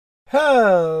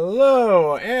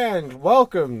Hello and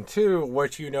welcome to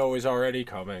what you know is already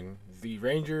coming. The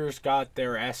Rangers got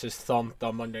their asses thumped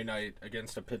on Monday night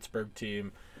against a Pittsburgh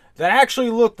team that actually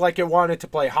looked like it wanted to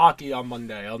play hockey on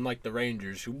Monday, unlike the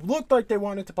Rangers, who looked like they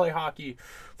wanted to play hockey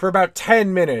for about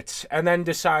 10 minutes and then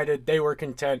decided they were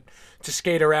content to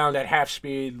skate around at half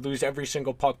speed, lose every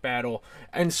single puck battle,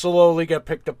 and slowly get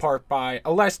picked apart by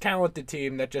a less talented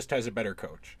team that just has a better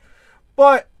coach.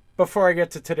 But before I get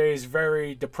to today's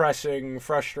very depressing,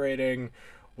 frustrating,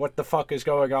 what the fuck is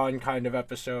going on kind of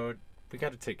episode, we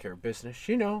got to take care of business.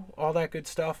 You know, all that good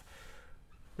stuff.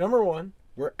 Number one,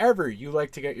 wherever you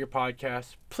like to get your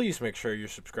podcasts, please make sure you're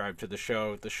subscribed to the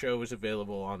show. The show is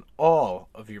available on all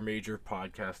of your major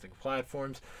podcasting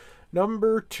platforms.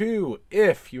 Number two,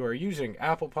 if you are using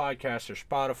Apple Podcasts or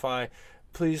Spotify,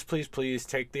 please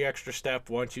take the extra step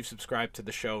once you've subscribed to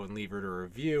the show and leave it a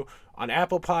review. On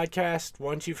Apple Podcast,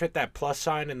 once you've hit that plus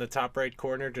sign in the top right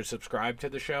corner to subscribe to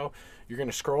the show, you're going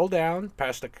to scroll down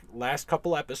past the last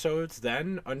couple episodes.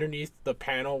 Then underneath the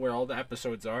panel where all the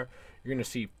episodes are, you're going to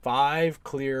see 5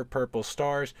 clear purple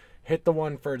stars. Hit the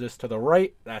one furthest to the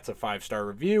right. That's a 5-star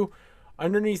review.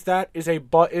 Underneath that is a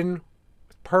button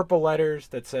with purple letters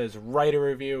that says write a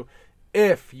review.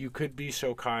 If you could be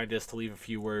so kind as to leave a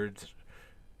few words,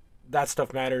 that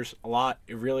stuff matters a lot.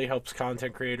 It really helps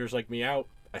content creators like me out.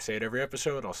 I say it every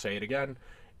episode. I'll say it again.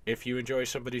 If you enjoy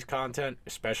somebody's content,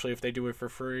 especially if they do it for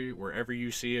free, wherever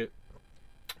you see it,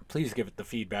 please give it the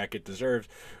feedback it deserves.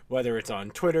 Whether it's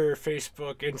on Twitter,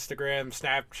 Facebook, Instagram,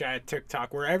 Snapchat,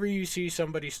 TikTok, wherever you see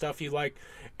somebody's stuff you like,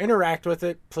 interact with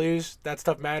it. Please, that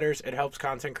stuff matters. It helps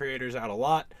content creators out a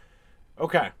lot.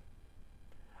 Okay.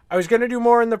 I was going to do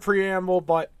more in the preamble,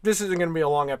 but this isn't going to be a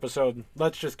long episode.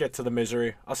 Let's just get to the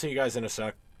misery. I'll see you guys in a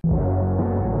sec.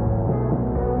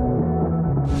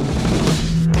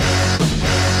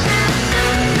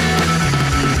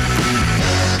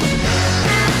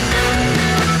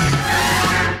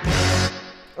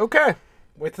 Okay,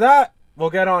 with that, we'll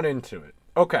get on into it.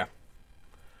 Okay.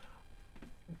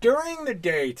 During the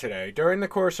day today, during the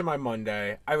course of my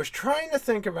Monday, I was trying to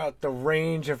think about the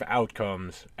range of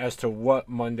outcomes as to what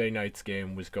Monday night's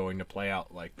game was going to play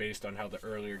out like based on how the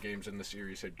earlier games in the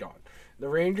series had gone. The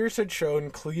Rangers had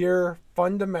shown clear,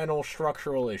 fundamental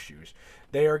structural issues.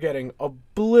 They are getting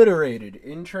obliterated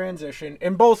in transition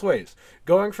in both ways.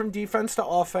 Going from defense to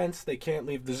offense, they can't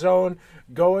leave the zone.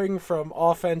 Going from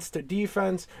offense to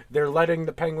defense, they're letting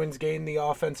the Penguins gain the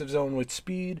offensive zone with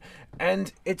speed,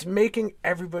 and it's making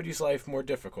everybody's life more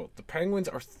difficult. The Penguins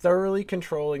are thoroughly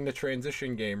controlling the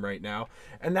transition game right now,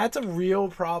 and that's a real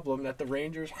problem that the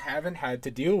Rangers haven't had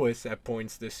to deal with at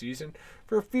points this season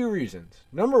for a few reasons.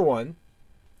 Number one,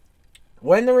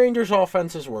 when the Rangers'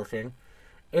 offense is working,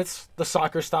 it's the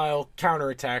soccer-style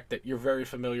counterattack that you're very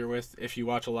familiar with if you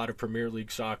watch a lot of Premier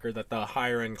League soccer that the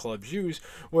higher-end clubs use,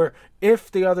 where if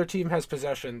the other team has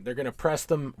possession, they're going to press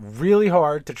them really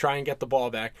hard to try and get the ball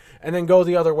back and then go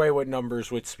the other way with numbers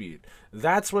with speed.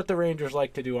 That's what the Rangers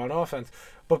like to do on offense.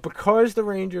 But because the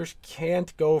Rangers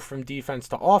can't go from defense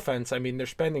to offense, I mean, they're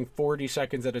spending 40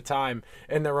 seconds at a time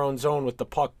in their own zone with the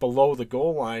puck below the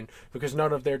goal line because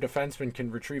none of their defensemen can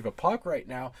retrieve a puck right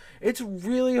now. It's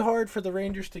really hard for the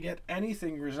Rangers to get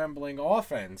anything resembling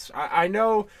offense. I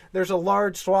know there's a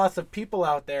large swath of people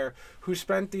out there who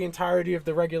spent the entirety of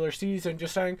the regular season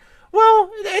just saying, well,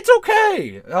 it's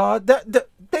okay.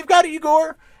 They've got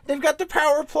Igor. They've got the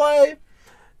power play.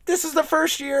 This is the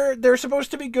first year. They're supposed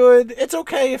to be good. It's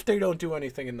okay if they don't do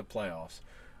anything in the playoffs.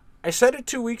 I said it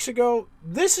 2 weeks ago.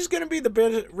 This is going to be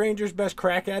the Rangers' best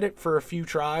crack at it for a few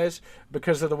tries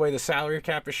because of the way the salary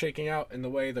cap is shaking out and the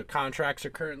way the contracts are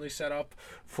currently set up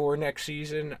for next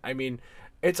season. I mean,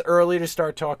 it's early to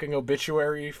start talking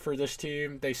obituary for this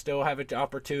team. They still have an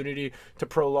opportunity to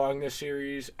prolong this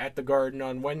series at the Garden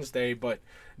on Wednesday, but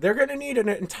they're going to need an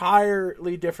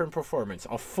entirely different performance,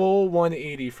 a full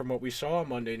 180 from what we saw on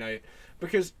Monday night,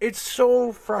 because it's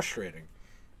so frustrating.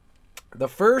 The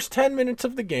first 10 minutes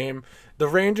of the game, the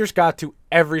Rangers got to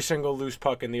every single loose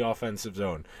puck in the offensive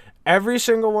zone. Every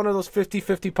single one of those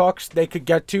 50-50 pucks they could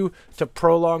get to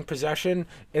prolong possession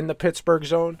in the Pittsburgh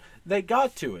zone, they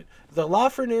got to it. The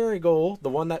Lafreniere goal, the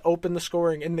one that opened the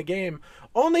scoring in the game,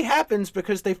 only happens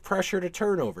because they've pressured a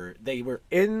turnover. They were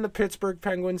in the Pittsburgh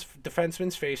Penguins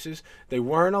defensemen's faces. They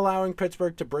weren't allowing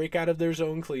Pittsburgh to break out of their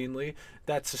zone cleanly.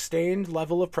 That sustained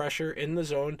level of pressure in the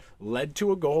zone led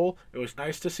to a goal. It was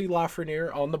nice to see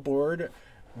Lafreniere on the board.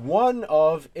 One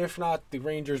of, if not the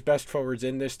Rangers' best forwards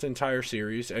in this entire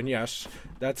series. And yes,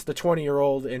 that's the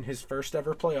 20-year-old in his first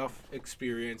ever playoff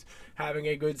experience having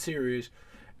a good series.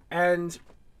 And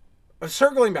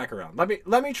circling back around,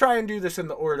 let me try and do this in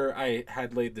the order I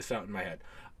had laid this out in my head.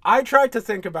 I tried to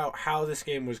think about how this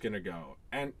game was going to go.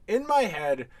 And in my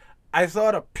head, I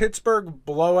thought a Pittsburgh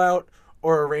blowout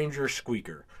or a Rangers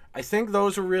squeaker. I think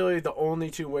those were really the only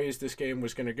two ways this game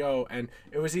was going to go. And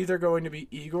it was either going to be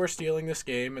Igor stealing this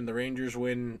game and the Rangers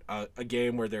win a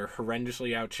game where they're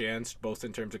horrendously outchanced, both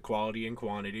in terms of quality and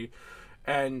quantity.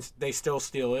 And they still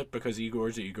steal it because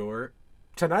Igor's Igor.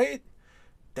 Tonight,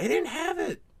 they didn't have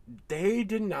it. They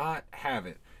did not have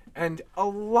it. And a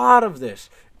lot of this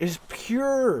is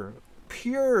pure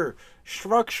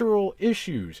structural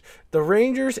issues. The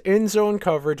Rangers' in-zone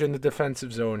coverage in the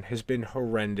defensive zone has been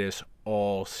horrendous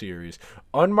all series.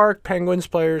 Unmarked Penguins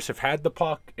players have had the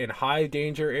puck in high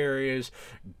danger areas,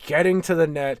 getting to the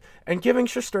net, and giving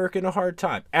Shesterkin a hard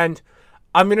time. And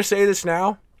I'm going to say this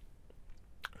now.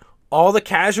 All the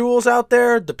casuals out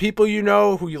there, the people you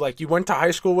know, who you went to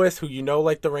high school with, who you know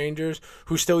like the Rangers,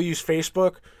 who still use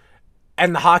Facebook,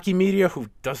 and the hockey media, who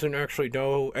doesn't actually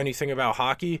know anything about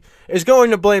hockey, is going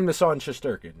to blame this on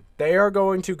Shesterkin. They are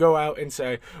going to go out and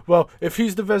say, well, if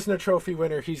he's the Vezina Trophy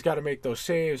winner, he's got to make those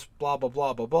saves, blah, blah,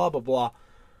 blah, blah, blah, blah, blah.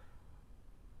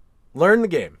 Learn the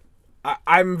game.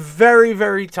 I'm very,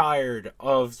 very tired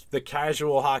of the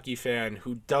casual hockey fan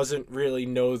who doesn't really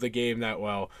know the game that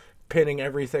well, pinning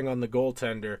everything on the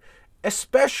goaltender,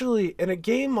 especially in a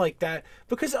game like that,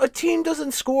 because a team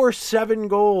doesn't score 7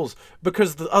 goals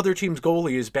because the other team's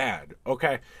goalie is bad,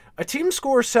 okay? A team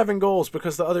scores 7 goals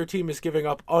because the other team is giving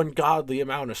up ungodly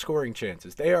amount of scoring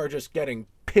chances. They are just getting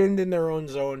pinned in their own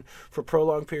zone for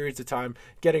prolonged periods of time,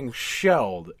 getting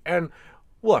shelled. And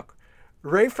look,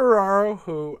 Ray Ferraro,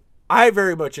 who I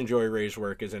very much enjoy Ray's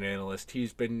work as an analyst.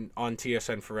 He's been on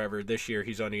TSN forever. This year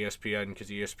he's on ESPN because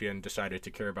ESPN decided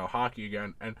to care about hockey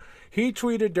again. And he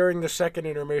tweeted during the second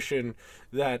intermission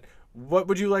that, what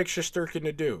would you like Shesterkin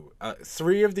to do?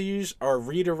 3 of these are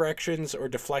redirections or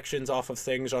deflections off of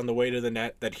things on the way to the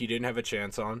net that he didn't have a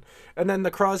chance on. And then the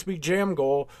Crosby jam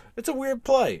goal, it's a weird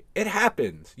play. It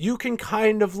happens. You can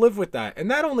kind of live with that.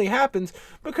 And that only happens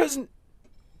because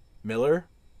Miller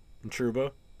and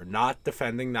Trouba are not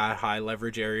defending that high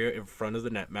leverage area in front of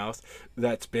the net mouth.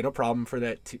 That's been a problem for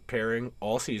that pairing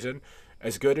all season.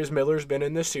 As good as Miller's been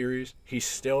in this series, he's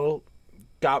still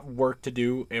got work to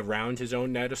do around his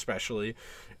own net especially.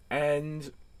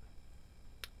 And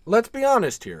let's be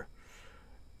honest here.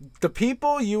 The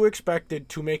people you expected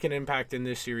to make an impact in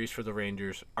this series for the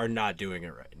Rangers are not doing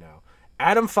it right now.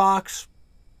 Adam Fox,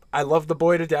 I love the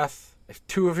boy to death. I have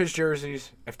 2 of his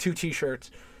jerseys. I have 2 t-shirts.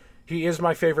 He is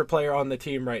my favorite player on the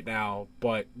team right now,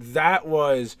 but that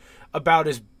was about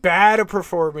as bad a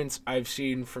performance I've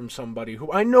seen from somebody who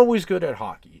I know is good at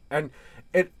hockey. And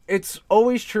it's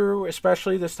always true,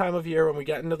 especially this time of year when we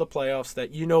get into the playoffs,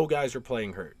 that guys are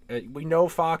playing hurt. We know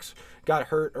Fox got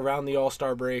hurt around the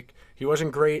All-Star break. He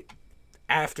wasn't great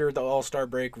after the All-Star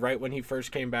break, right when he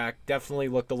first came back. Definitely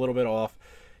looked a little bit off.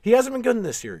 He hasn't been good in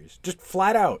this series, just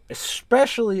flat out,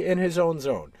 especially in his own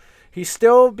zone. He's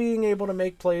still being able to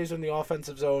make plays in the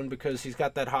offensive zone because he's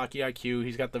got that hockey IQ.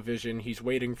 He's got the vision. He's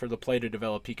waiting for the play to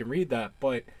develop. He can read that.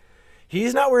 But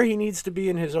he's not where he needs to be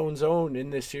in his own zone in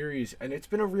this series. And it's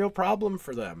been a real problem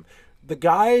for them. The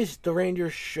guys the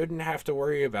Rangers shouldn't have to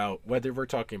worry about, whether we're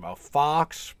talking about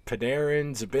Fox,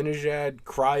 Panarin, Zibanejad,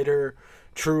 Kreider,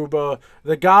 Trouba,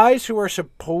 the guys who are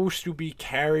supposed to be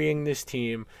carrying this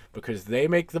team because they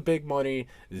make the big money,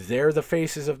 they're the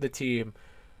faces of the team,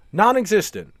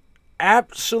 non-existent.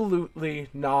 Absolutely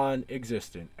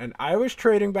non-existent. And I was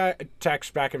trading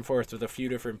text back and forth with a few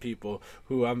different people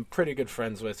who I'm pretty good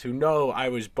friends with, who know I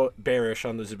was bearish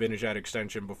on the Zibanejad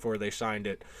extension before they signed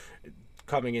it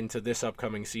coming into this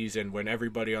upcoming season, when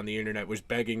everybody on the internet was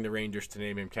begging the Rangers to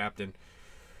name him captain.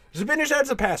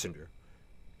 Zibanejad's a passenger.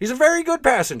 He's a very good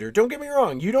passenger. Don't get me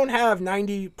wrong. You don't have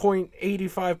 90-point,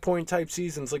 85-point type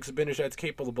seasons like Zibanejad's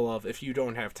capable of if you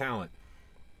don't have talent.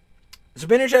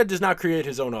 Zibanejad does not create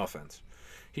his own offense.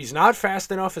 He's not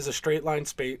fast enough as a straight-line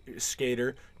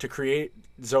skater to create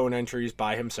zone entries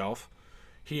by himself.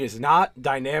 He is not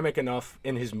dynamic enough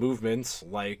in his movements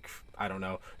like, I don't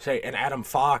know, say an Adam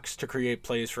Fox to create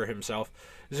plays for himself.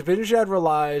 Zibanejad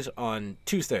relies on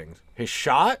 2 things. His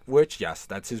shot, which, yes,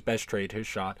 that's his best trait, his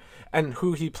shot, and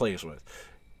who he plays with.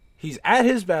 He's at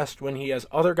his best when he has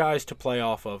other guys to play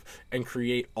off of and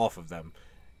create off of them.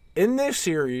 In this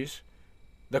series,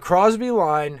 the Crosby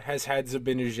line has had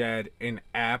Zibanejad in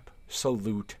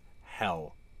absolute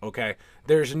hell, okay?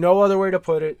 There's no other way to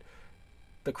put it.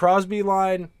 The Crosby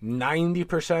line,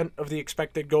 90% of the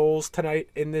expected goals tonight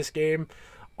in this game.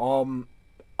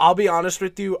 I'll be honest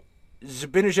with you,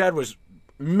 Zibanejad was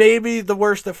maybe the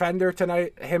worst defender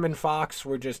tonight. Him and Fox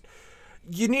were just...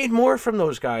 You need more from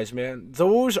those guys, man.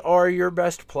 Those are your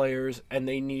best players, and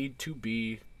they need to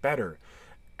be better.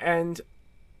 And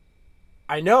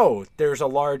I know there's a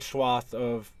large swath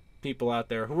of people out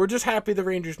there who were just happy the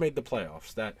Rangers made the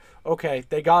playoffs. That, okay,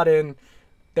 they got in.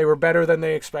 They were better than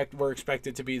they were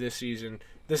expected to be this season.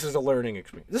 This is a learning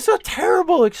experience. This is a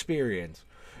terrible experience.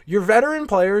 Your veteran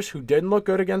players who didn't look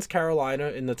good against Carolina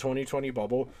in the 2020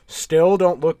 bubble still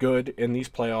don't look good in these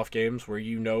playoff games where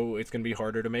you know it's going to be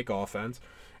harder to make offense.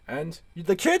 And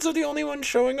the kids are the only ones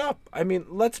showing up. I mean,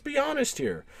 let's be honest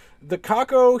here. The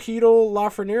Kakko, Hedel,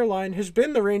 Lafreniere line has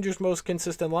been the Rangers' most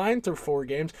consistent line through 4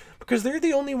 games because they're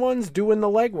the only ones doing the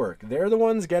legwork. They're the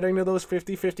ones getting to those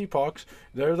 50-50 pucks.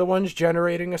 They're the ones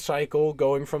generating a cycle,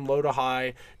 going from low to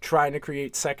high, trying to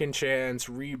create second chance,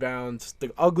 rebounds,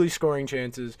 the ugly scoring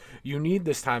chances you need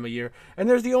this time of year. And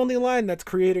there's the only line that's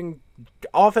creating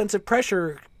offensive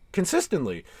pressure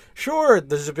consistently. Sure,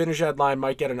 the Zibanejad line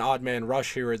might get an odd man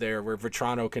rush here or there where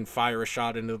Vetrano can fire a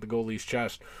shot into the goalie's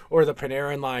chest, or the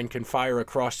Panarin line can fire a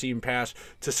cross-seam pass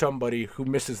to somebody who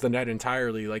misses the net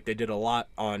entirely like they did a lot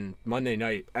on Monday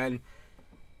night. And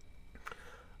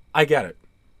I get it.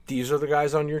 These are the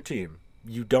guys on your team.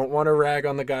 You don't want to rag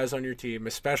on the guys on your team,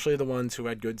 especially the ones who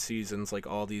had good seasons like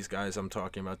all these guys I'm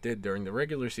talking about did during the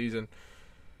regular season.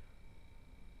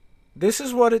 This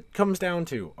is what it comes down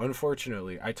to,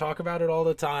 unfortunately. I talk about it all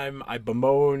the time. I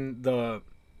bemoan the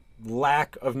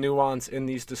lack of nuance in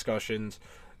these discussions,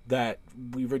 that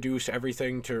we reduce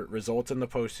everything to results in the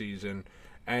postseason.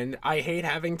 And I hate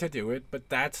having to do it, but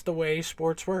that's the way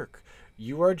sports work.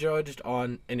 You are judged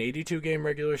on an 82-game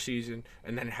regular season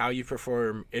and then how you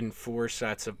perform in 4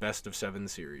 sets of best-of-7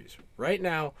 series. Right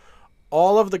now,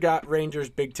 all of the Rangers'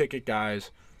 big-ticket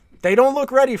guys, they don't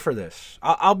look ready for this.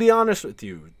 I'll be honest with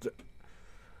you.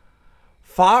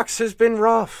 Fox has been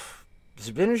rough.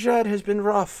 Zibanejad has been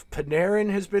rough. Panarin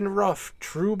has been rough.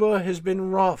 Trouba has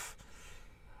been rough.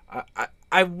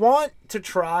 I want to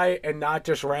try and not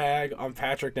just rag on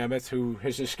Patrick Nemeth, who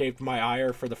has escaped my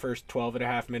ire for the first 12 and a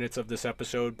half minutes of this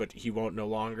episode, but he won't no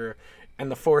longer.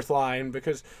 And the fourth line,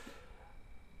 because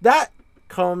that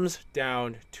comes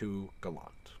down to Gallant.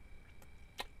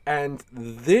 And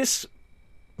this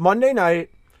Monday night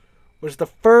was the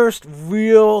first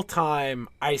real time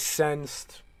I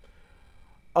sensed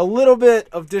a little bit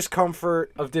of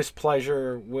discomfort, of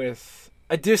displeasure, with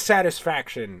a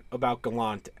dissatisfaction about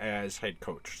Gallant as head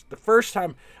coach. The first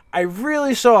time I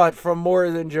really saw it from more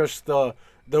than just the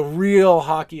real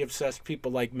hockey-obsessed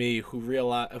people like me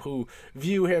who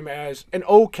view him as an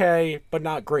okay but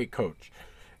not great coach.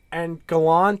 And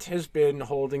Gallant has been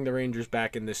holding the Rangers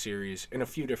back in this series in a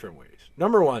few different ways.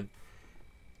 Number one,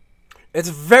 it's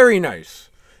very nice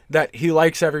that he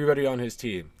likes everybody on his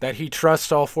team, that he trusts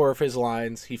all 4 of his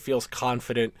lines, he feels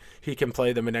confident he can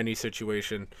play them in any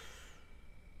situation.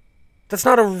 That's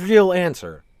not a real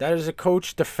answer. That is a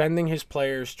coach defending his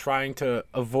players, trying to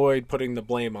avoid putting the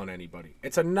blame on anybody.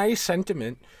 It's a nice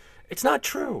sentiment. It's not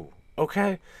true,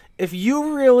 okay? If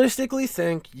you realistically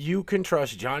think you can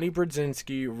trust Johnny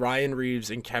Brodzinski, Ryan Reeves,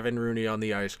 and Kevin Rooney on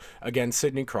the ice against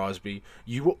Sidney Crosby,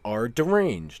 you are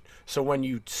deranged. So when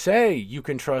you say you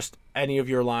can trust any of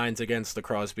your lines against the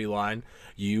Crosby line,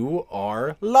 you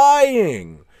are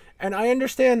lying. And I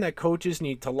understand that coaches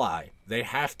need to lie. They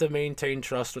have to maintain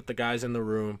trust with the guys in the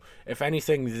room. If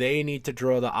anything, they need to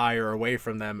draw the ire away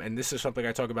from them. And this is something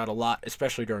I talk about a lot,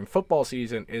 especially during football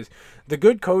season, is the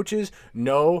good coaches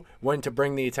know when to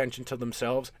bring the attention to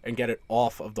themselves and get it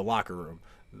off of the locker room.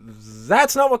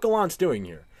 That's not what Gallant's doing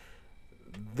here.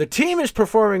 The team is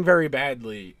performing very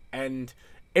badly, and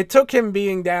it took him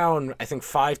being down, I think,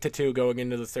 5-2 going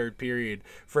into the third period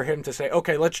for him to say,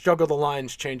 okay, let's juggle the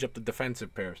lines, change up the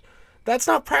defensive pairs. That's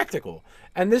not practical.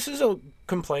 And this is a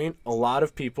complaint a lot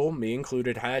of people, me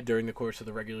included, had during the course of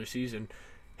the regular season.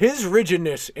 His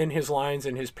rigidness in his lines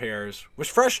and his pairs was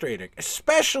frustrating,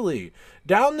 especially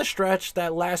down the stretch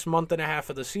that last month and a half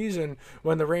of the season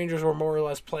when the Rangers were more or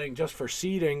less playing just for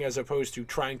seeding as opposed to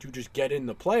trying to just get in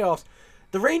the playoffs.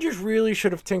 The Rangers really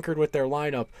should have tinkered with their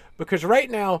lineup, because right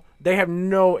now they have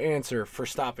no answer for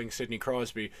stopping Sidney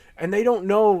Crosby, and they don't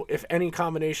know if any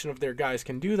combination of their guys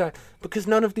can do that because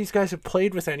none of these guys have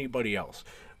played with anybody else.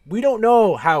 We don't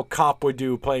know how Kopp would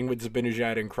do playing with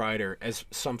Zibanejad and Kreider as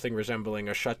something resembling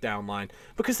a shutdown line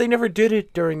because they never did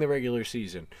it during the regular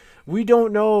season. We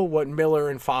don't know what Miller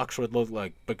and Fox would look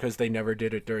like because they never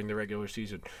did it during the regular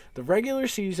season. The regular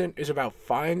season is about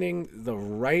finding the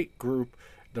right group,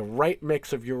 the right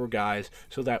mix of your guys,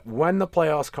 so that when the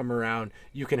playoffs come around,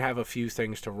 you can have a few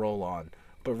things to roll on.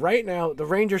 But right now, the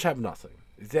Rangers have nothing.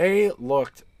 They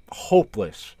looked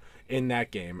hopeless in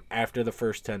that game after the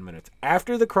first 10 minutes.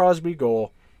 After the Crosby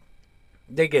goal,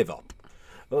 they gave up.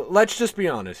 Let's just be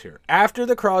honest here. After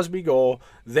the Crosby goal,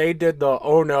 they did the,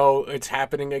 oh no, it's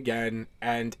happening again,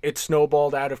 and it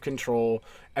snowballed out of control,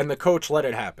 and the coach let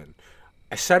it happen.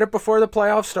 I said it before the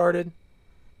playoffs started.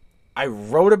 I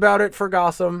wrote about it for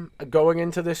Gotham going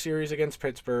into this series against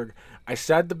Pittsburgh. I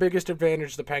said the biggest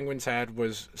advantage the Penguins had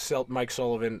was Mike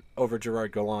Sullivan over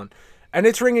Gerard Gallant. And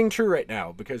it's ringing true right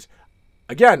now because,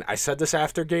 again, I said this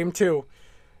after Game 2.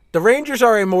 The Rangers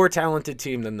are a more talented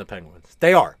team than the Penguins.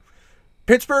 They are.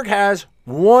 Pittsburgh has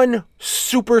one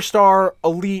superstar,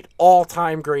 elite,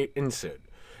 all-time great in Sid.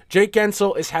 Jake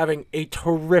Guentzel is having a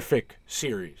terrific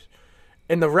series.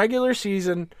 In the regular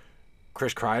season,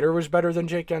 Chris Kreider was better than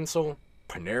Jake Guentzel.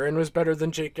 Panarin was better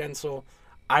than Jake Guentzel.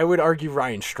 I would argue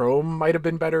Ryan Strome might have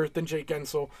been better than Jake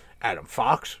Guentzel. Adam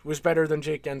Fox was better than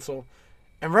Jake Guentzel.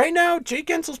 And right now, Jake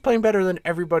Guentzel's playing better than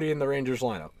everybody in the Rangers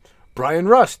lineup. Brian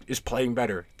Rust is playing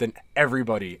better than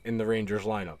everybody in the Rangers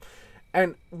lineup.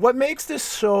 And what makes this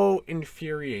so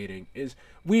infuriating is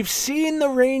we've seen the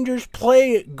Rangers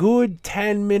play good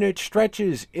 10-minute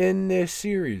stretches in this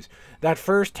series. That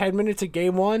first 10 minutes of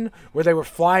Game 1, where they were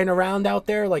flying around out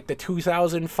there like the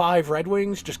 2005 Red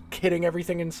Wings, just hitting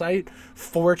everything in sight,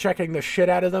 forechecking the shit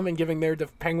out of them and giving their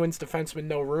Penguins defensemen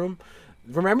no room.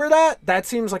 Remember that? That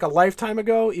seems like a lifetime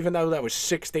ago, even though that was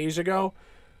 6 days ago.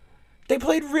 They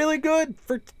played really good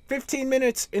for 15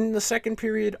 minutes in the second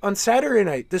period on Saturday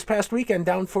night this past weekend,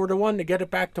 down 4-1 to get it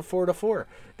back to 4-4.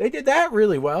 They did that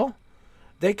really well.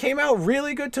 They came out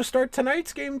really good to start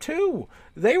tonight's game too.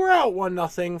 They were out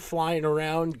 1-0, flying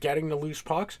around, getting the loose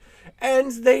pucks,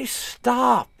 and they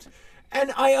stopped.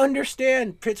 And I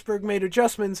understand Pittsburgh made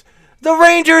adjustments. The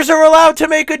Rangers are allowed to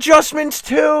make adjustments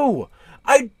too.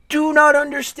 I do not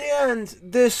understand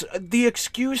the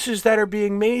excuses that are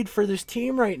being made for this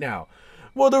team right now.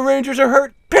 Well, the Rangers are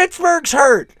hurt. Pittsburgh's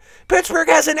hurt. Pittsburgh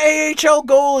has an AHL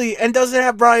goalie and doesn't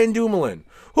have Brian Dumoulin.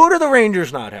 Who do the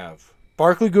Rangers not have?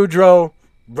 Barclay Goodrow,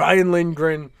 Ryan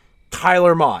Lindgren,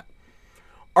 Tyler Mott.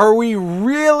 Are we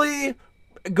really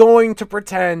going to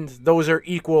pretend those are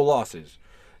equal losses?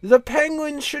 The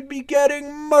Penguins should be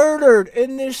getting murdered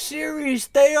in this series.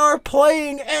 They are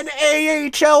playing an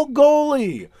AHL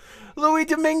goalie. Louis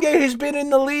Domingue has been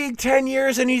in the league 10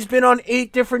 years and he's been on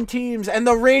 8 different teams, and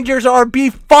the Rangers are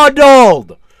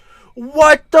befuddled.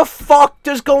 What the fuck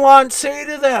does Gallant say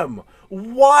to them?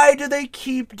 Why do they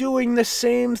keep doing the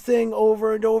same thing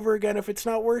over and over again if it's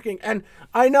not working? And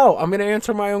I know I'm going to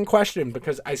answer my own question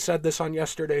because I said this on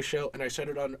yesterday's show and I said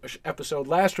it on an episode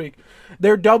last week.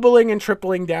 They're doubling and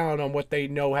tripling down on what they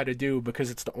know how to do because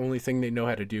it's the only thing they know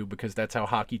how to do because that's how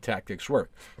hockey tactics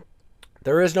work.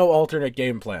 There is no alternate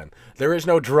game plan. There is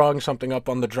no drawing something up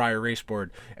on the dry erase board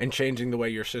and changing the way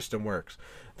your system works.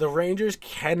 The Rangers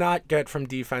cannot get from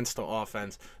defense to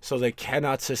offense, so they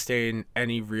cannot sustain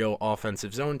any real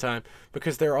offensive zone time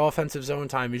because their offensive zone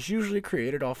time is usually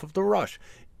created off of the rush.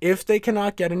 If they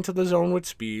cannot get into the zone with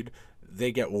speed,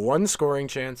 they get one scoring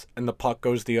chance and the puck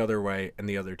goes the other way and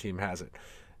the other team has it.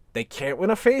 They can't win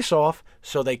a face-off,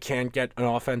 so they can't get an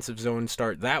offensive zone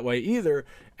start that way either.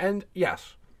 And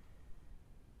yes,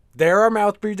 there are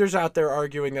mouth breathers out there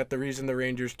arguing that the reason the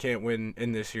Rangers can't win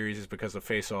in this series is because of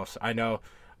face-offs. I know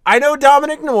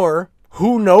Dominic Noor,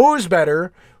 who knows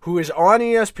better, who is on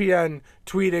ESPN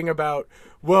tweeting about,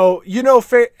 well, you know,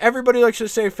 everybody likes to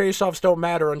say face-offs don't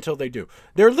matter until they do.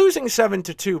 They're losing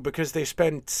 7-2 because they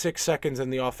spend 6 seconds in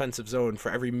the offensive zone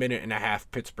for every minute and a half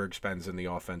Pittsburgh spends in the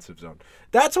offensive zone.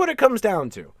 That's what it comes down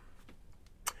to.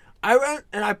 I went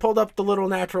and I pulled up the little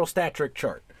natural stat trick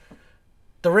chart.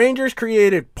 The Rangers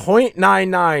created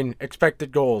 .99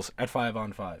 expected goals at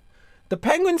 5-on-5. The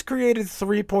Penguins created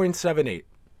 3.78.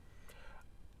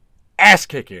 Ass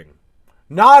kicking.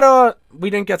 We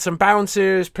didn't get some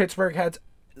bounces. Pittsburgh had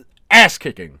ass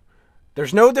kicking.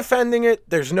 There's no defending it.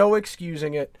 There's no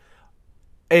excusing it.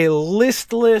 A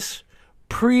listless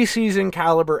preseason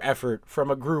caliber effort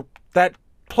from a group that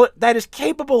is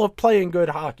capable of playing good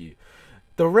hockey.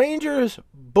 The Rangers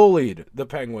bullied the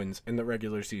Penguins in the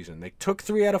regular season. They took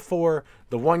 3 out of 4.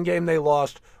 The one game they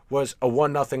lost was a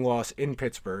 1-0 loss in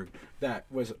Pittsburgh. That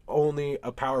was only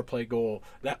a power play goal.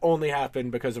 That only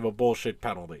happened because of a bullshit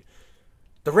penalty.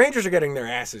 The Rangers are getting their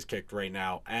asses kicked right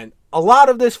now, and a lot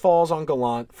of this falls on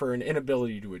Gallant for an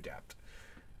inability to adapt.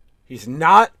 He's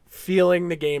not feeling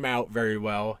the game out very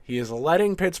well. He is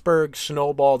letting Pittsburgh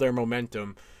snowball their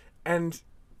momentum, and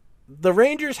the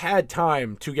Rangers had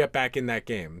time to get back in that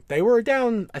game. They were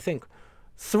down, I think,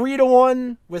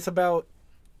 3-1 with about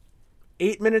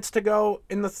 8 minutes to go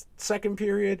in the second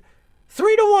period.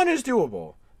 3-1 is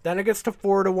doable. Then it gets to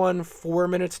 4-1, 4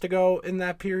 minutes to go in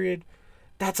that period.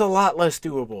 That's a lot less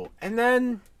doable. And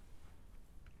then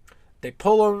They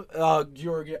pull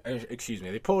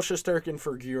they pull Shesterkin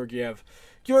for Georgiev.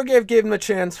 Georgiev gave him a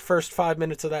chance first 5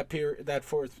 minutes of that period,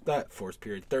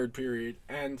 third period,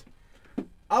 and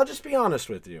I'll just be honest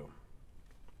with you.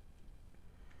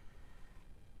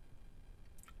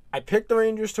 I picked the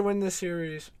Rangers to win this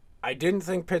series. I didn't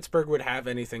think Pittsburgh would have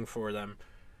anything for them.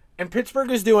 And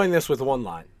Pittsburgh is doing this with one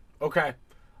line. Okay?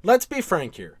 Let's be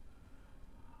frank here.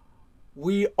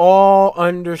 We all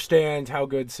understand how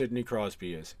good Sidney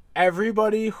Crosby is.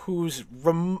 Everybody who's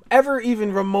ever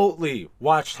even remotely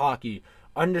watched hockey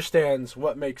understands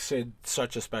what makes Sid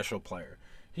such a special player.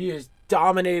 He is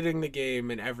dominating the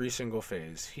game in every single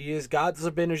phase. He has got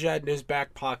Zibanejad in his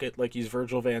back pocket like he's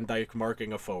Virgil van Dijk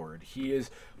marking a forward. He is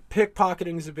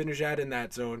pickpocketing Zibanejad in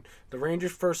that zone. The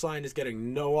Rangers' first line is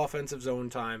getting no offensive zone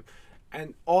time.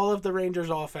 And all of the Rangers'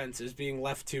 offense is being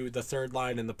left to the third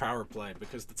line in the power play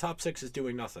because the top six is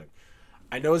doing nothing.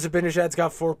 I know Zibanejad's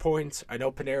got 4 points. I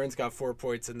know Panarin's got 4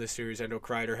 points in this series. I know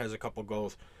Kreider has a couple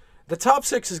goals. The top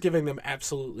six is giving them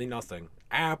absolutely nothing.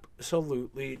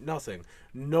 Absolutely nothing.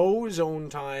 No zone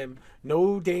time.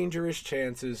 No dangerous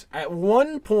chances. At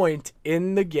one point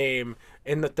in the game,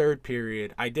 in the third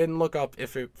period, I didn't look up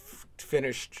if it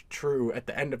finished true at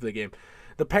the end of the game.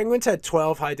 The Penguins had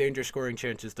 12 high danger scoring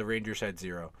chances. The Rangers had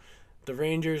 0. The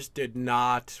Rangers did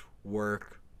not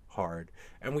work hard.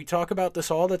 And we talk about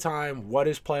this all the time. What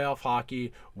is playoff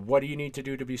hockey? What do you need to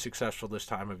do to be successful this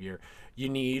time of year? You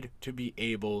need to be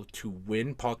able to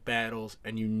win puck battles,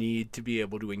 and you need to be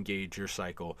able to engage your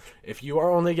cycle. If you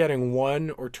are only getting 1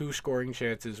 or 2 scoring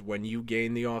chances when you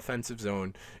gain the offensive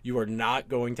zone, you are not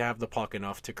going to have the puck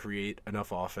enough to create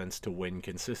enough offense to win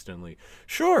consistently.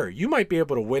 Sure, you might be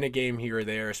able to win a game here or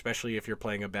there, especially if you're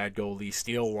playing a bad goalie,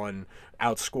 steal one,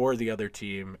 outscore the other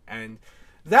team, and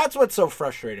that's what's so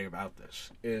frustrating about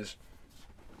this is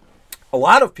a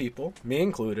lot of people, me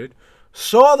included,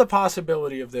 saw the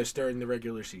possibility of this during the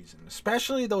regular season,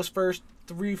 especially those first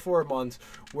 3-4 months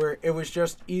where it was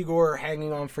just Igor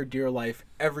hanging on for dear life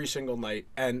every single night,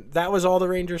 and that was all the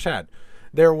Rangers had.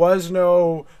 There was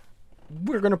no,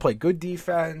 we're going to play good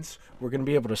defense, we're going to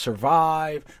be able to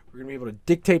survive, we're going to be able to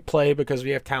dictate play because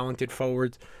we have talented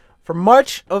forwards. For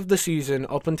much of the season,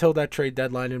 up until that trade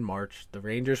deadline in March, the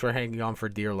Rangers were hanging on for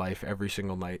dear life every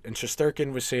single night, and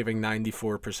Shesterkin was saving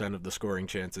 94% of the scoring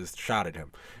chances shot at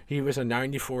him. He was a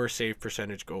 94 save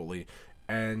percentage goalie,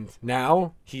 and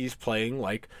now he's playing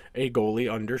like a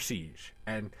goalie under siege.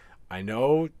 And I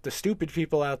know the stupid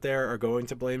people out there are going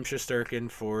to blame Shesterkin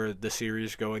for the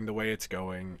series going the way it's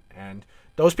going, and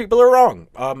those people are wrong.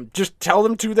 Just tell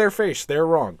them to their face, they're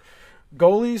wrong.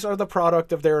 Goalies are the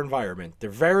product of their environment. They're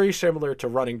very similar to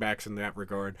running backs in that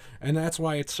regard, and that's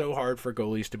why it's so hard for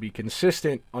goalies to be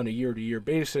consistent on a year-to-year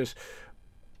basis,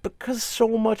 because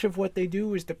so much of what they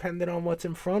do is dependent on what's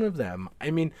in front of them.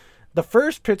 I mean, the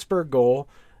first Pittsburgh goal,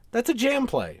 that's a jam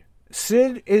play.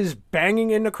 Sid is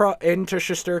banging into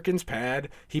Shesterkin's pad.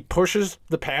 He pushes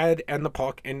the pad and the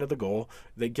puck into the goal.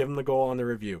 They give him the goal on the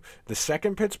review. The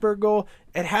second Pittsburgh goal,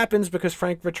 it happens because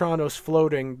Frank Vatrano's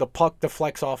floating. The puck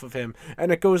deflects off of him,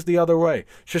 and it goes the other way.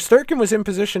 Shesterkin was in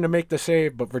position to make the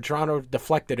save, but Vatrano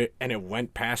deflected it, and it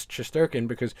went past Shesterkin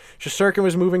because Shesterkin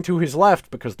was moving to his left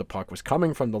because the puck was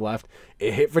coming from the left.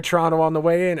 It hit Vatrano on the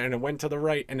way in, and it went to the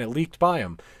right, and it leaked by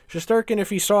him. Shesterkin, if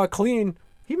he saw it clean,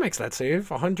 he makes that save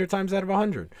 100 times out of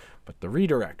 100. But the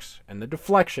redirects and the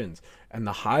deflections and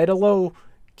the high to low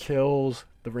kills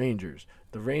the Rangers.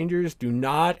 The Rangers do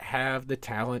not have the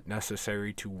talent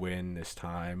necessary to win this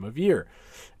time of year.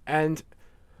 And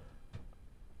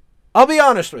I'll be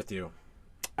honest with you.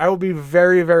 I will be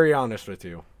very, very honest with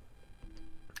you.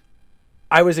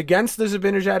 I was against the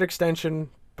Zibanejad extension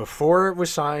before it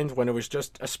was signed, when it was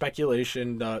just a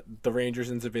speculation that the Rangers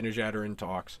and Zibanejad are in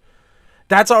talks.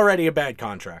 That's already a bad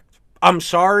contract. I'm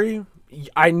sorry.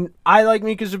 I like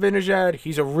Mika Zibanejad.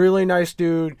 He's a really nice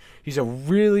dude. He's a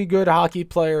really good hockey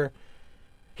player.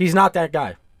 He's not that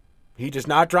guy. He does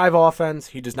not drive offense.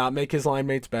 He does not make his line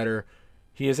mates better.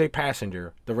 He is a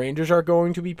passenger. The Rangers are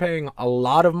going to be paying a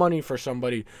lot of money for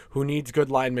somebody who needs good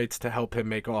line mates to help him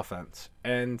make offense.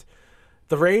 And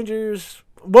the Rangers,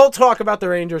 we'll talk about the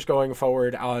Rangers going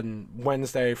forward on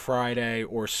Wednesday, Friday,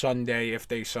 or Sunday if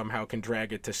they somehow can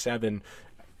drag it to 7.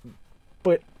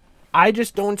 But I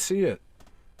just don't see it.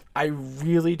 I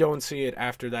really don't see it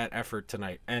after that effort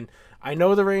tonight. And I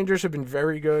know the Rangers have been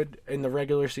very good in the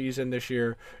regular season this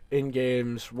year in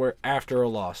games where after a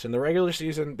loss. In the regular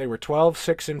season, they were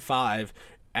 12-6-5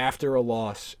 after a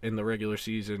loss in the regular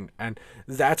season, and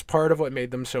that's part of what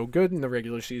made them so good in the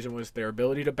regular season was their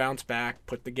ability to bounce back,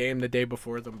 put the game the day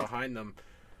before them behind them.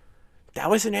 That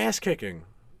was an ass kicking.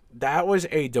 That was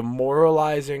a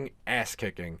demoralizing ass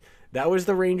kicking. That was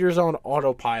the Rangers on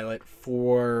autopilot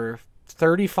for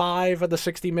 35 of the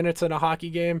 60 minutes in a hockey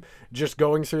game, just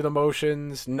going through the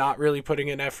motions, not really putting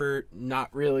in effort, not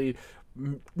really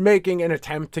making an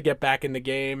attempt to get back in the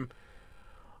game.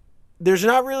 There's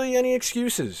not really any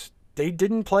excuses. They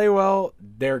didn't play well.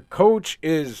 Their coach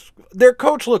looks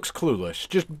clueless.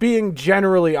 Just being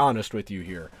generally honest with you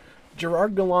here.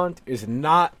 Gerard Gallant is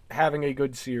not having a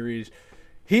good series.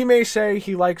 He may say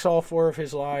he likes all 4 of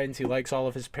his lines, he likes all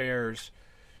of his pairs,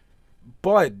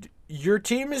 but your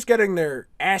team is getting their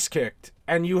ass kicked,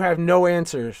 and you have no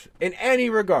answers in any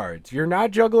regards. You're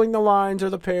not juggling the lines or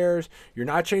the pairs. You're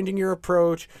not changing your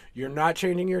approach. You're not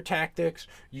changing your tactics.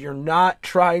 You're not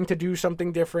trying to do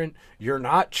something different. You're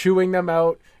not chewing them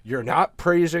out. You're not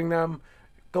praising them.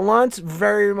 Gallant's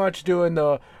very much doing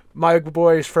the, my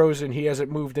boy is frozen, he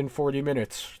hasn't moved in 40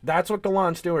 minutes. That's what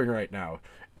Gallant's doing right now.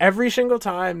 Every single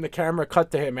time the camera cut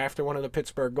to him after one of the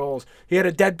Pittsburgh goals, he had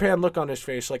a deadpan look on his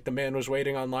face like the man was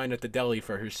waiting online at the deli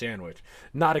for his sandwich.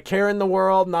 Not a care in the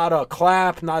world, not a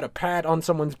clap, not a pat on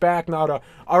someone's back, not a,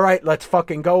 all right, let's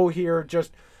fucking go here.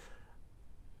 Just,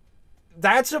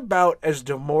 that's about as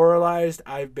demoralized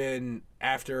I've been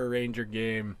after a Ranger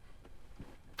game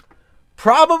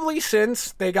probably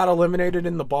since they got eliminated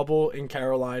in the bubble in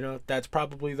Carolina. That's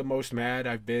probably the most mad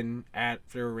I've been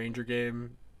after a Ranger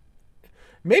game.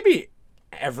 Maybe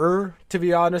ever, to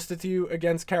be honest with you,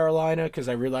 against Carolina, because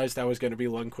I realized that was going to be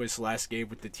Lundqvist's last game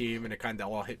with the team, and it kind of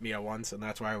all hit me at once, and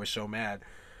that's why I was so mad.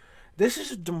 This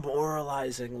is a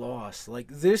demoralizing loss. Like,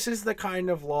 this is the kind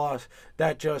of loss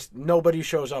that just nobody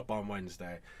shows up on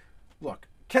Wednesday. Look,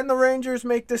 can the Rangers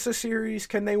make this a series?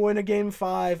 Can they win a Game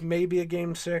 5, maybe a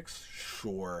Game 6?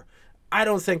 Sure. I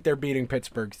don't think they're beating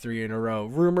Pittsburgh 3 in a row.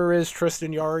 Rumor is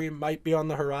Tristan Jarry might be on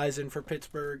the horizon for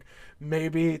Pittsburgh.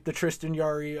 Maybe the Tristan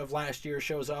Jarry of last year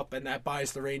shows up and that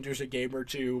buys the Rangers a game or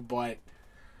two, but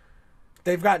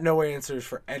they've got no answers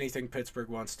for anything Pittsburgh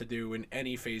wants to do in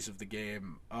any phase of the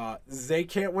game. They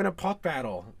can't win a puck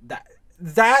battle.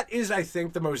 That is, I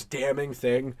think, the most damning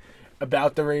thing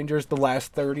about the Rangers the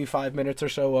last 35 minutes or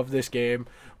so of this game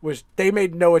was they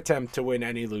made no attempt to win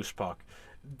any loose puck.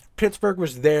 Pittsburgh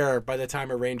was there by the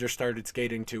time a Ranger started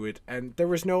skating to it, and there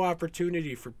was no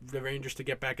opportunity for the Rangers to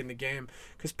get back in the game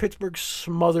because Pittsburgh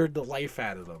smothered the life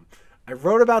out of them. I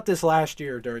wrote about this last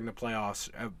year during the playoffs.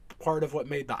 Part of what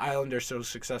made the Islanders so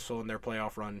successful in their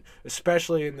playoff run,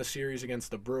 especially in the series against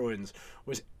the Bruins,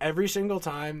 was every single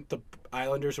time the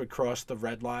Islanders would cross the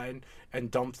red line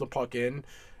and dump the puck in,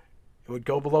 it would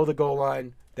go below the goal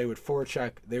line, they would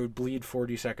forecheck, they would bleed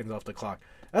 40 seconds off the clock.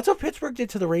 That's what Pittsburgh did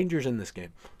to the Rangers in this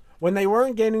game. When they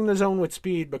weren't gaining the zone with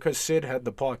speed because Sid had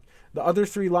the puck, the other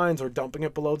 3 lines were dumping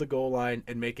it below the goal line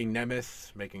and making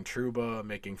Nemeth, making Trouba,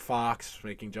 making Fox,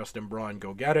 making Justin Braun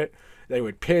go get it. They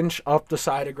would pinch up the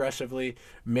side aggressively,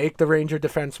 make the Ranger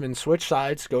defensemen switch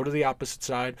sides, go to the opposite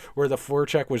side where the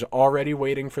forecheck was already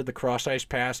waiting for the cross-ice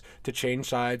pass to change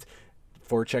sides.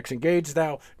 Forecheck's engaged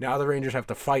now. Now the Rangers have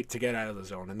to fight to get out of the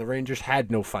zone, and the Rangers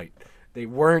had no fight. They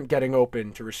weren't getting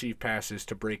open to receive passes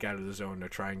to break out of the zone to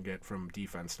try and get from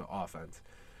defense to offense.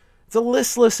 It's a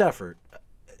listless effort.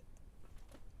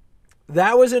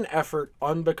 That was an effort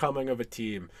unbecoming of a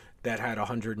team that had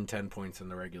 110 points in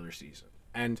the regular season.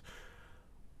 And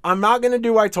I'm not going to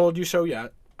do I told you so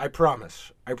yet. I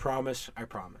promise. I promise. I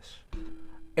promise.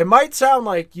 It might sound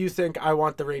like you think I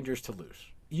want the Rangers to lose.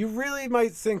 You really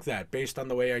might think that based on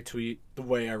the way I tweet, the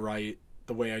way I write,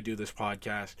 the way I do this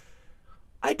podcast.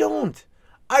 I don't.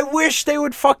 I wish they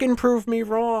would fucking prove me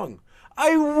wrong.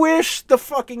 I wish the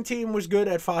fucking team was good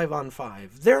at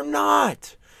 5-on-5. They're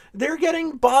not. They're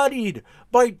getting bodied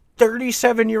by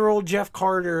 37-year-old Jeff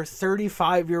Carter,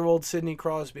 35-year-old Sidney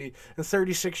Crosby, and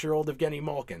 36-year-old Evgeny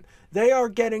Malkin. They are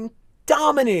getting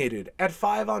dominated at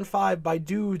 5-on-5 by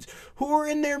dudes who are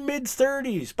in their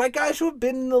mid-30s, by guys who have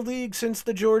been in the league since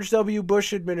the George W.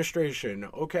 Bush administration,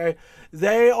 okay?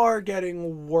 They are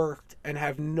getting worked and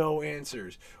have no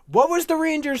answers. What was the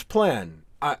Rangers' plan?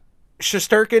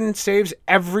 Shesterkin saves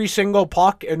every single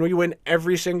puck and we win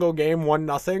every single game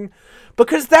 1-0?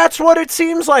 Because that's what it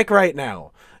seems like right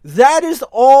now. That is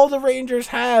all the Rangers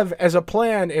have as a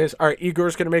plan is, all right,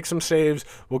 Igor's going to make some saves,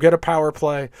 we'll get a power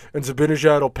play, and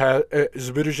Zibanejad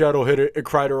will hit it, and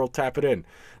Kreider will tap it in.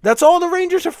 That's all the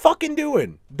Rangers are fucking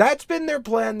doing. That's been their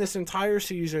plan this entire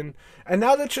season, and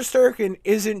now that Shesterkin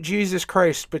isn't Jesus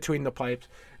Christ between the pipes,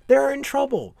 they're in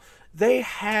trouble. They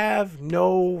have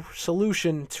no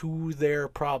solution to their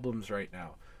problems right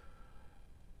now.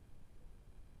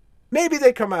 Maybe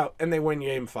they come out and they win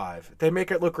Game 5. They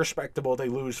make it look respectable. They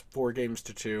lose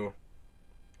 4-2.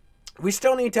 We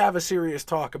still need to have a serious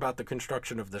talk about the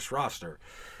construction of this roster.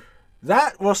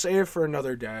 that we'll save for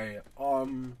another day.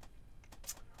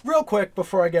 Real quick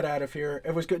before I get out of here,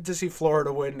 it was good to see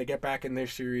Florida win to get back in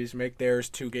this series, make theirs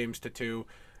 2-2.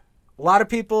 A lot of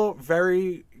people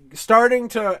starting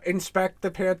to inspect the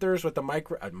Panthers with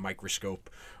a microscope,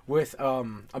 with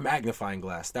a magnifying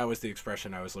glass. That was the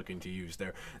expression I was looking to use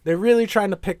there. They're really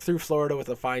trying to pick through Florida with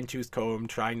a fine-tooth comb,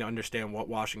 trying to understand what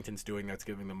Washington's doing that's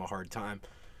giving them a hard time.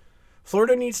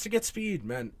 Florida needs to get speed,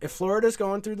 man. If Florida's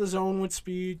going through the zone with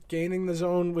speed, gaining the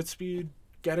zone with speed,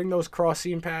 getting those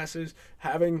cross-seam passes,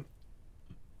 having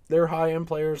their high-end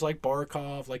players like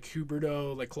Barkov, like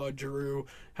Huberdeau, like Claude Giroux,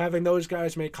 having those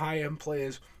guys make high-end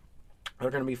plays, they're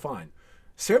going to be fine.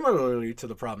 Similarly to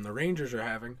the problem the Rangers are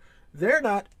having, they're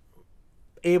not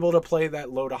able to play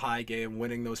that low-to-high game,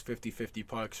 winning those 50-50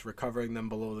 pucks, recovering them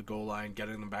below the goal line,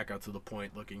 getting them back out to the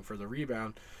point, looking for the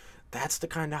rebound. That's the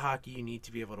kind of hockey you need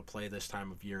to be able to play this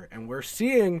time of year. And we're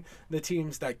seeing the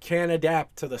teams that can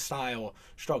adapt to the style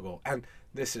struggle. And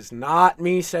this is not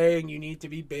me saying you need to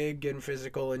be big and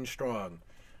physical and strong.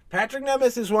 Patrick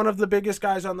Nemeth is one of the biggest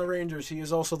guys on the Rangers. He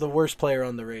is also the worst player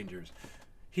on the Rangers.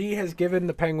 He has given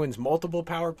the Penguins multiple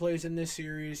power plays in this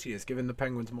series. He has given the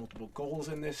Penguins multiple goals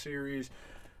in this series.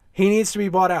 He needs to be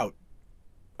bought out.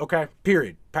 Okay,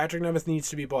 period. Patrick Nemeth needs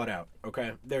to be bought out.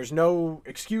 Okay, there's no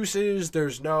excuses.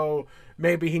 There's no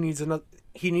maybe he needs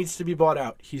to be bought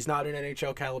out. He's not an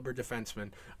NHL caliber defenseman.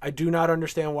 I do not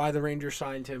understand why the Rangers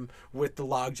signed him with the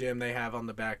logjam they have on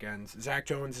the back ends. Zach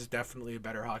Jones is definitely a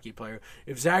better hockey player.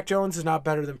 If Zach Jones is not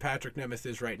better than Patrick Nemeth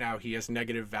is right now, he has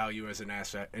negative value as an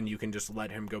asset, and you can just let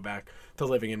him go back to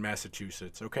living in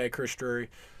Massachusetts. Okay, Chris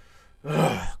Drury?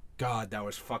 Ugh, God, that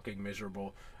was fucking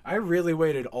miserable. I really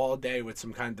waited all day with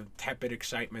some kind of tepid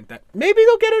excitement that maybe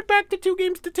they'll get it back to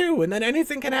 2-2, and then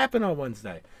anything can happen on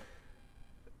Wednesday.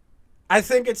 I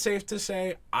think it's safe to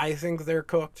say I think they're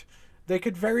cooked. They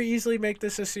could very easily make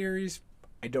this a series.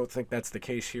 I don't think that's the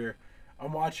case here.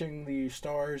 I'm watching the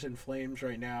Stars and Flames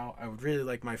right now. I would really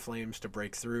like my Flames to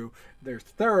break through. They're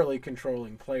thoroughly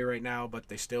controlling play right now, but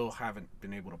they still haven't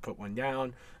been able to put one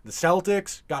down. The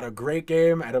Celtics got a great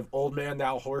game out of old man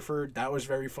Al Horford. That was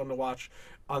very fun to watch.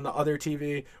 On the other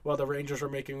TV, while the Rangers were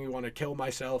making me want to kill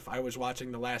myself, I was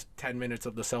watching the last 10 minutes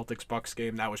of the Celtics-Bucks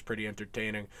game. That was pretty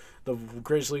entertaining. The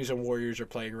Grizzlies and Warriors are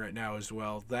playing right now as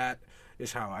well. That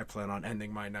is how I plan on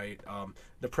ending my night.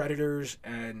 The Predators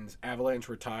and Avalanche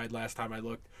were tied last time I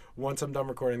looked. Once I'm done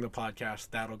recording the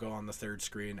podcast, that'll go on the third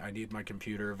screen. I need my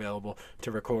computer available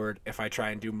to record. If I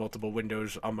try and do multiple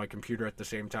windows on my computer at the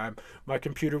same time, my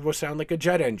computer will sound like a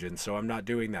jet engine, so I'm not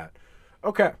doing that.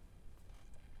 Okay.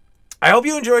 I hope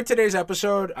you enjoyed today's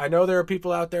episode. I know there are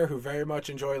people out there who very much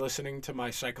enjoy listening to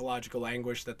my psychological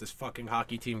anguish that this fucking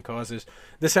hockey team causes.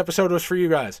 This episode was for you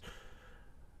guys.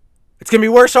 It's going to be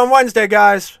worse on Wednesday,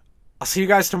 guys. I'll see you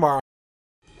guys tomorrow.